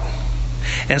apart.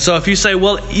 And so if you say,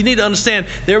 well, you need to understand,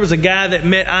 there was a guy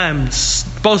that I'm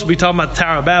supposed to be talking about the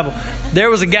Tower of Babel. There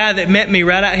was a guy that met me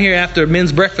right out here after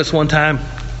men's breakfast one time.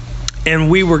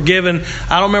 And we were given,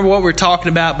 I don't remember what we were talking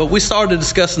about, but we started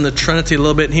discussing the Trinity a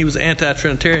little bit, and he was an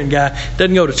anti-Trinitarian guy,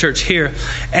 doesn't go to church here.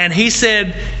 And he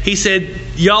said,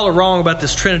 y'all are wrong about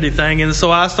this Trinity thing. And so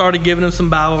I started giving him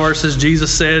some Bible verses.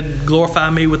 Jesus said, glorify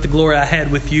me with the glory I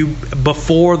had with you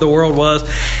before the world was.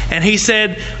 And he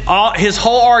said, his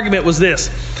whole argument was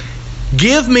this: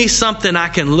 give me something I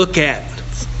can look at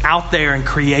out there in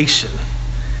creation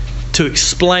to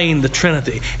explain the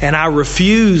Trinity. And I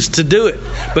refused to do it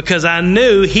because I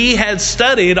knew he had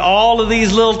studied all of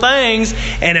these little things.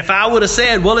 And if I would have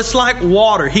said, well, it's like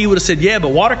water, he would have said, yeah, but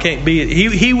water can't be.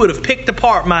 He would have picked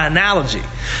apart my analogy.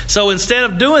 So instead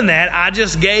of doing that, I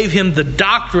just gave him the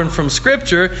doctrine from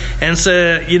Scripture and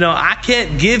said, I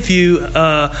can't give you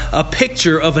a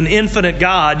picture of an infinite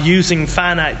God using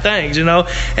finite things,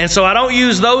 And so I don't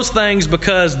use those things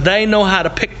because they know how to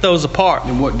pick those apart.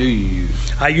 And what do you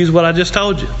use? I use what I just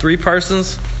told you. 3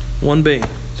 persons, 1 being.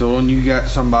 So when you got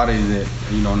somebody that,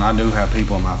 and I do have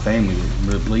people in my family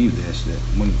that believe this, that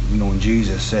when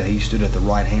Jesus said he stood at the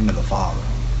right hand of the Father,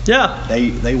 yeah,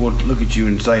 they will look at you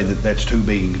and say that that's 2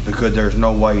 beings, because there's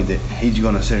no way that he's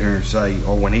going to sit here and say,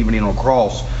 or when he went in on the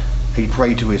cross, he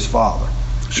prayed to his Father.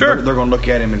 Sure. They're going to look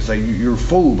at him and say, you're a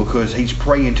fool, because he's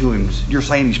praying to him. You're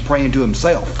saying he's praying to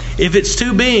himself. If it's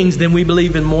 2 beings, then we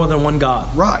believe in more than one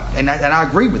God. Right, and I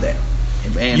agree with that.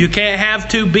 And you can't have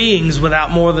 2 beings without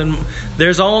more than.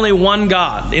 There's only one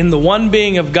God. In the one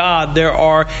being of God, there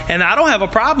are, and I don't have a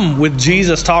problem with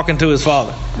Jesus talking to his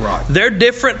Father. Right. They're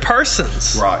different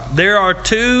persons. Right. There are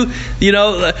 2.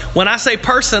 When I say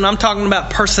person, I'm talking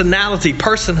about personality,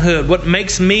 personhood. What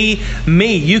makes me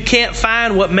me? You can't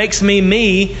find what makes me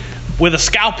me with a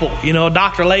scalpel. A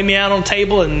doctor lay me out on a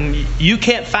table, and you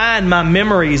can't find my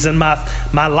memories and my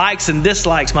likes and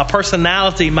dislikes, my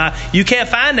personality. You can't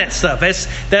find that stuff.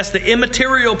 That's the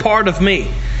immaterial part of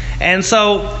me. And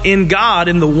so in God,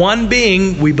 in the one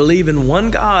being, we believe in one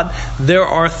God, there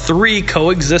are 3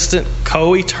 coexistent,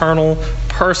 co-eternal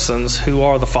persons who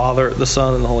are the Father, the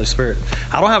Son, and the Holy Spirit.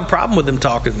 I don't have a problem with them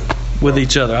talking with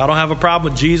each other. I don't have a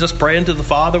problem with Jesus praying to the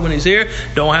Father when he's here.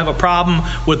 Don't have a problem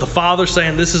with the Father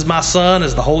saying, this is my Son,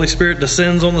 as the Holy Spirit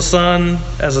descends on the Son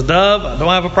as a dove. I don't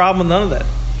have a problem with none of that.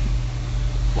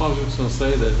 Well, I was just going to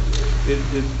say that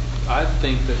I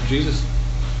think that Jesus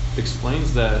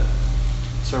explains that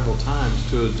several times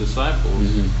to his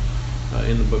disciples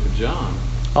in the book of John.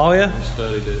 Oh, yeah? We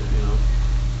studied it,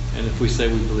 And if we say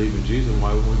we believe in Jesus,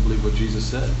 why would we believe what Jesus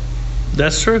said?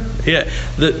 That's true. Yeah.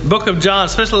 The book of John,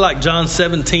 especially like John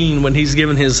 17, when he's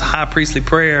given his high priestly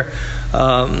prayer,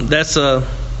 that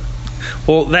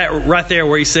right there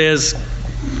where he says,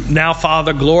 now,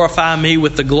 Father, glorify me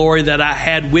with the glory that I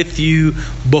had with you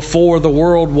before the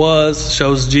world was,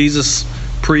 shows Jesus'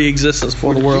 pre-existence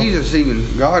for the world.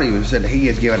 God even said that he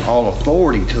has given all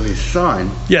authority to his Son.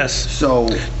 Yes. So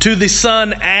to the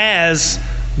Son as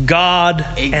God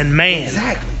and man.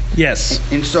 Exactly. Yes.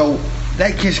 And so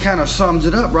that just kind of sums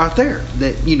it up right there.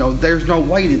 That, there's no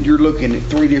way that you're looking at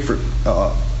 3 different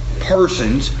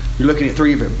persons. You're looking at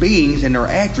 3 different beings and their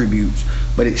attributes,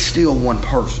 but it's still one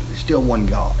person. It's still one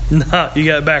God. No, you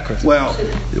got it backwards. Well,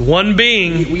 one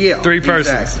being, 3 persons.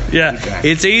 Exactly. Yeah. Exactly.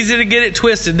 It's easy to get it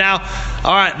twisted. Now,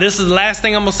 all right, this is the last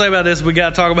thing I'm going to say about this. We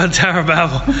got to talk about the Tower of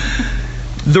Babel.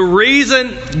 The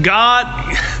reason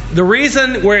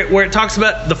where it talks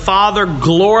about the Father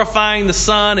glorifying the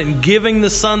Son and giving the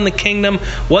Son the kingdom,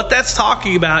 what that's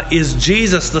talking about is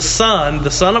Jesus, the Son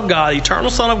of God,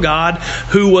 eternal Son of God,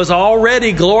 who was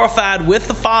already glorified with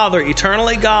the Father,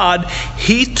 eternally God.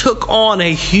 He took on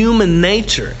a human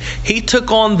nature. He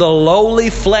took on the lowly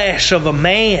flesh of a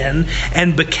man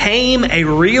and became a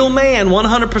real man,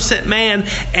 100% man,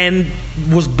 and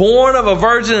was born of a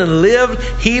virgin and lived.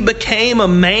 He became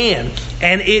a man.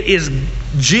 And it is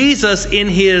Jesus in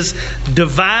his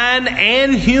divine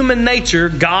and human nature,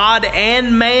 God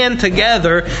and man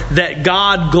together, that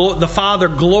the Father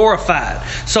glorified.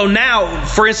 So now,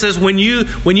 for instance, when you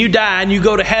die and you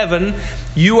go to heaven,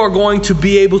 you are going to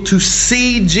be able to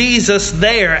see Jesus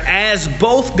there as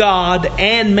both God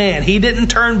and man. He didn't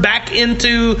turn back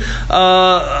into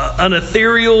an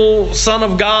ethereal Son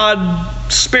of God,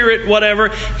 Spirit, whatever.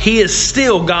 He is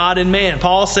still God and man.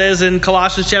 Paul says in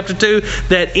Colossians chapter 2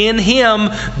 that in him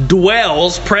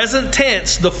dwells, present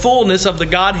tense, the fullness of the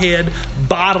Godhead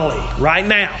bodily, right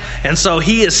now. And so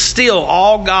he is still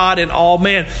all God and all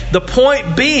man. The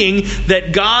point being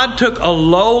that God took a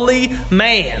lowly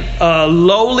man, a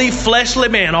lowly fleshly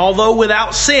man, although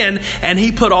without sin, and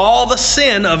he put all the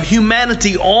sin of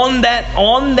humanity on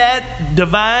that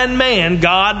divine man,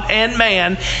 God and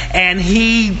man, and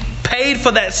he paid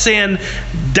for that sin,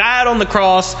 died on the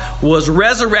cross, was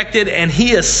resurrected, and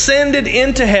he ascended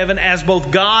into heaven as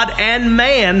both God and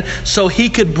man, so he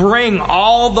could bring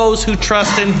all those who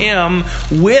trust in him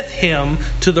with him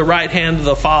to the right hand of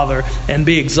the Father and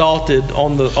be exalted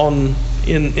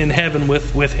in heaven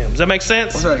with him. Does that make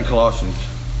sense? What's that in Colossians?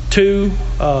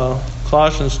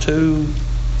 Colossians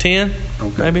 2:10,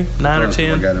 okay. Maybe 9 or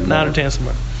 10, 9 or 10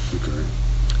 somewhere. Okay.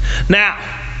 Now,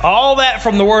 All that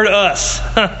from the word us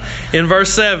in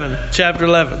verse 7, chapter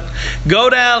 11.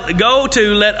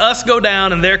 Let us go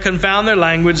down and there confound their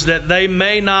language, that they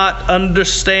may not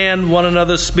understand one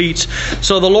another's speech.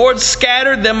 So the Lord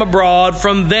scattered them abroad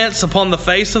from thence upon the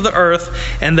face of the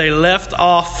earth, and they left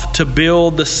off to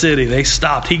build the city. They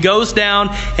stopped. He goes down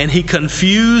and he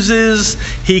confuses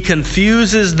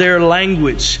their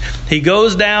language. He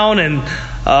goes down and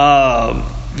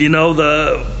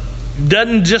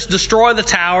doesn't just destroy the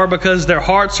tower because their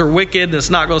hearts are wicked and it's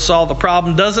not going to solve the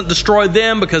problem. Doesn't destroy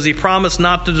them because he promised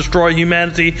not to destroy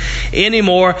humanity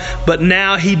anymore. But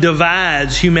now he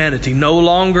divides humanity. No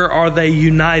longer are they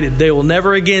united. They will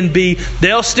never again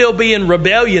they'll still be in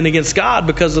rebellion against God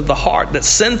because of the heart that's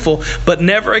sinful. But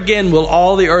never again will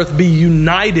all the earth be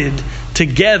united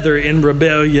together in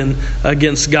rebellion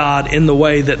against God in the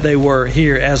way that they were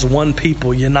here as one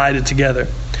people united together.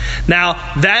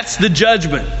 Now, that's the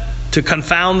judgment, to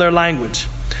confound their language.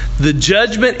 The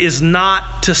judgment is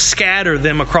not to scatter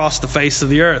them across the face of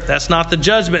the earth. That's not the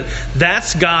judgment.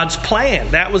 That's God's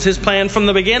plan. That was His plan from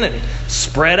the beginning.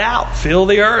 Spread out. Fill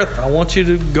the earth. I want you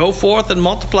to go forth and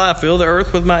multiply. Fill the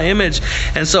earth with my image.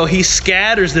 And so He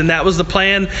scatters them. That was the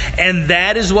plan. And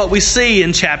that is what we see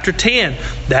in chapter 10.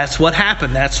 That's what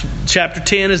happened. Chapter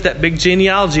 10 is that big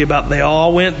genealogy about they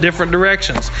all went different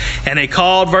directions. And they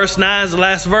called, verse 9 is the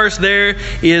last verse there,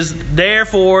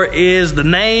 therefore is the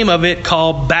name of it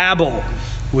called Babel,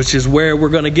 which is where we're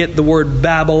going to get the word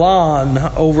Babylon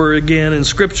over again in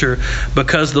Scripture,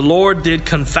 because the Lord did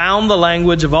confound the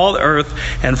language of all the earth,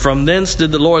 and from thence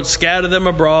did the Lord scatter them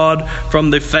abroad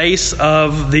from the face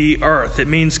of the earth. It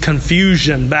means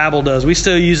confusion, Babel does. We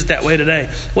still use it that way today.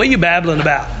 What are you babbling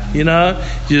about?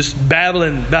 Just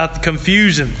babbling about the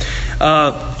confusion.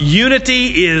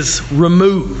 Unity is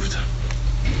removed.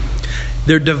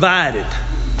 They're divided.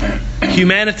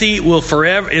 Humanity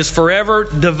is forever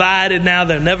divided now.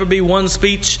 There'll never be one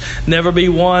speech, never be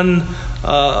one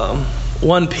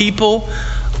people,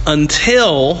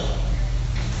 until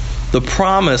the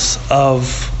promise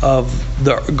of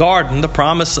the garden, the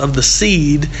promise of the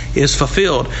seed, is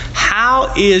fulfilled.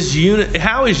 How is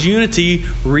unity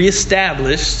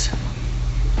reestablished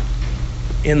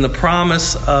in the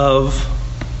promise of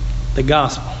the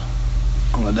gospel?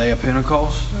 On the day of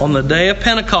Pentecost? On the day of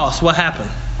Pentecost, what happened?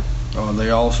 They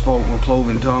all spoke with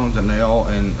cloven tongues, and they all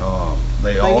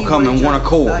come in one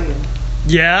accord.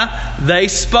 Yeah, they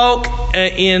spoke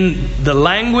in the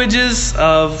languages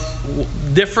of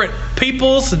different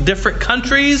peoples, different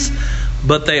countries,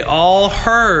 but they all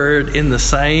heard in the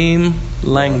same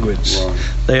language. Right.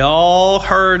 They all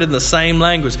heard in the same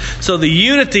language. So the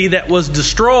unity that was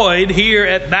destroyed here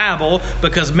at Babel,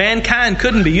 because mankind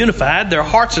couldn't be unified, their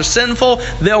hearts are sinful,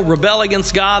 they'll rebel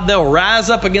against God, they'll rise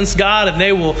up against God, and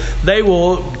they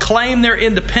will claim their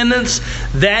independence.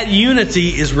 That unity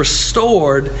is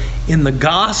restored in the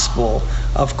gospel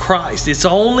of Christ. It's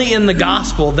only in the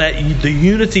gospel that the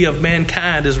unity of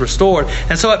mankind is restored.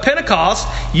 And so at Pentecost,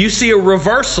 you see a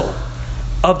reversal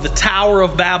of the Tower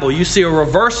of Babel. You see a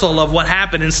reversal of what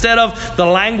happened. Instead of the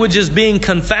languages being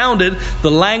confounded,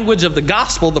 the language of the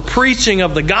gospel, the preaching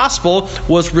of the gospel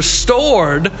was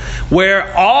restored,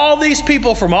 where all these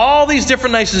people from all these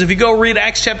different nations, if you go read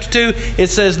Acts chapter 2, it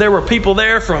says there were people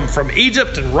there from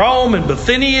Egypt and Rome and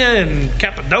Bithynia and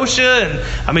Cappadocia,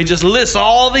 and just lists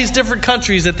all these different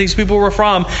countries that these people were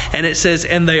from. And it says,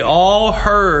 and they all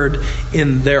heard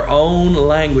in their own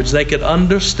language. They could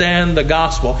understand the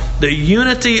gospel. The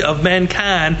unity of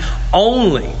mankind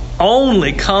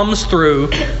only comes through,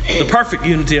 the perfect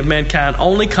unity of mankind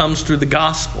only comes through the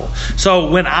gospel. So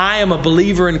when I am a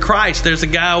believer in Christ, there's a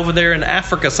guy over there in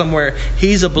Africa somewhere,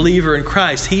 he's a believer in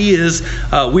Christ.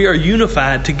 We are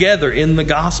unified together in the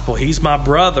gospel. He's my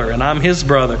brother and I'm his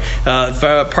brother.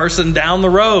 For a person down the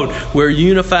road, we're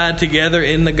unified together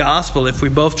in the gospel. If we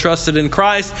both trusted in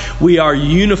Christ, we are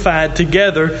unified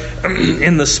together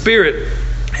in the Spirit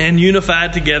and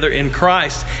unified together in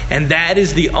Christ. And that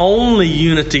is the only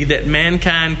unity that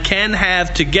mankind can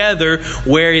have together,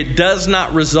 where it does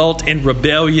not result in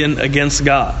rebellion against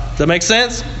God. Does that make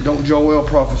sense? Don't Joel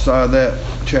prophesy that,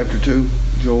 chapter 2,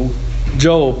 Joel?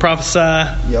 Joel, prophesy.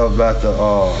 Yeah, about the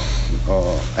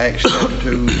Acts chapter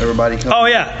 2, everybody comes. Oh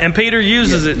yeah, and Peter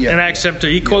uses it in Acts chapter 2.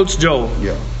 He quotes Joel.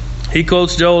 Yeah. He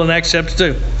quotes Joel in Acts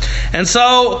chapter 2. And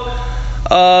so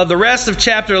the rest of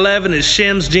chapter 11 is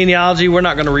Shem's genealogy. We're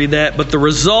not going to read that. But the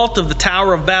result of the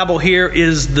Tower of Babel here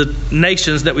is the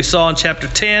nations that we saw in chapter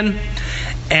 10.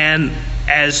 And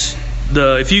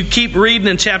if you keep reading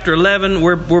in chapter 11,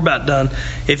 we're about done.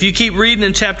 If you keep reading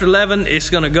in chapter 11, it's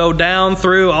going to go down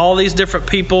through all these different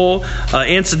people.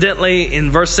 Incidentally,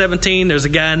 in verse 17, there's a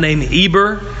guy named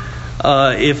Eber.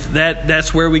 if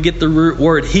that's where we get the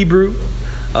word Hebrew.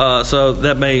 So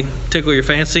that may tickle your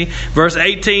fancy. Verse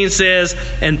 18 says,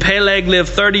 and Peleg lived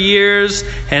 30 years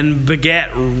and begat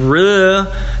Reu.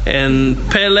 And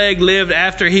Peleg lived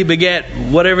after he begat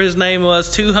whatever his name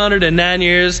was 209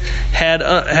 years. Had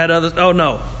others. Oh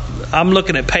no, I'm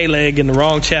looking at Peleg in the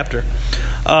wrong chapter.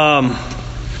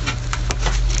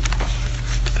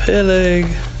 Peleg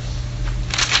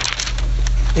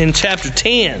in chapter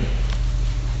 10.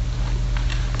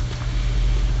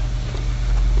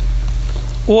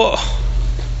 Whoa.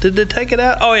 Did they take it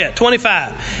out? Oh yeah,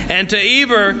 25. And to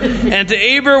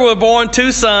Eber were born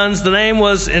two sons. The name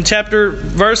was in chapter 10,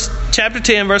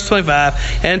 verse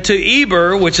 25. And to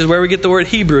Eber, which is where we get the word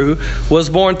Hebrew, was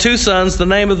born two sons. The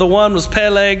name of the one was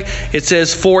Peleg. It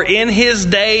says, for in his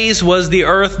days was the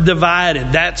earth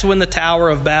divided. That's when the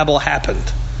Tower of Babel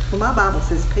happened. Well, my Bible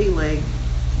says Peleg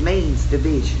means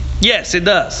division. Yes, it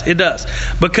does. It does.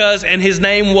 And his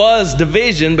name was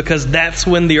division because that's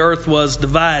when the earth was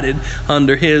divided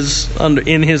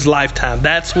in his lifetime.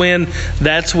 That's when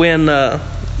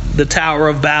the Tower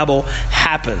of Babel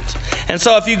happened. And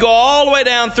so if you go all the way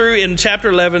down through in chapter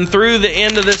 11 through the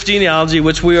end of this genealogy,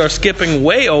 which we are skipping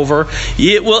way over,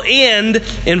 it will end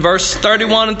in verse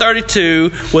 31 and 32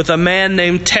 with a man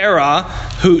named Terah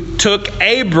who took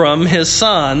Abram his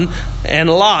son and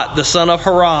Lot the son of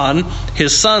Haran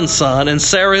his son's son, and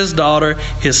Sarah his daughter,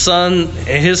 his son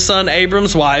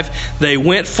Abram's wife. They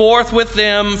went forth with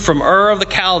them from Ur of the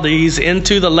Chaldees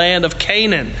into the land of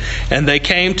Canaan, and they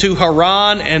came to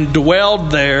Haran and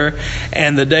dwelled there.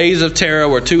 And the days of Terah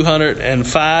were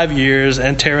 205 years,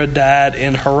 and Terah died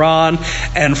in Haran.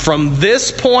 And from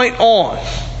this point on,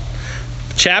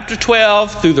 chapter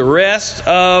 12 through the rest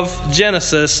of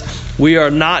Genesis, we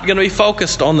are not going to be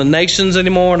focused on the nations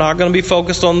anymore. We're not going to be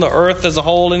focused on the earth as a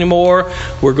whole anymore.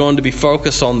 We're going to be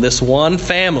focused on this one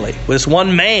family, this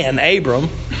one man, Abram,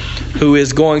 who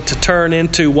is going to turn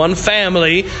into one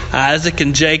family, Isaac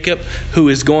and Jacob, who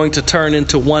is going to turn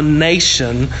into one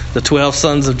nation, the 12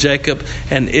 sons of Jacob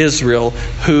and Israel,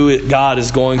 who God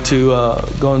is going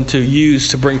to use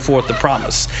to bring forth the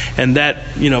promise. And that,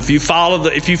 if you follow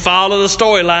the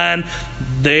storyline,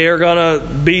 they are going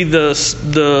to be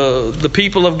the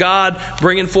people of God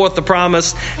bringing forth the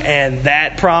promise, and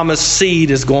that promised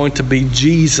seed is going to be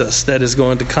Jesus that is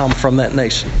going to come from that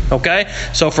nation. Okay?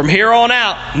 So from here on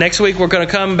out, next week we're going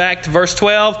to come back to verse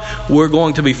 12. We're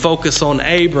going to be focused on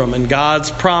Abram and God's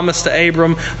promise to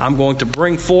Abram. I'm going to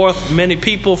bring forth many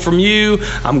people from you.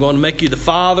 I'm going to make you the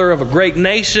father of a great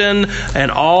nation,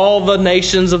 and all the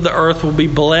nations of the earth will be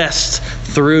blessed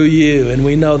through you. And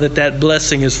we know that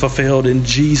blessing is fulfilled in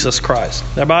Jesus Christ.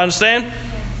 Everybody understand?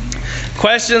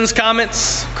 Questions,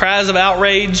 comments, cries of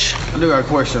outrage? I do have a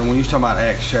question. When you talk about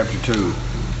Acts chapter 2,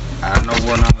 I know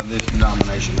we're not of this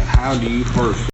denomination, but how do you first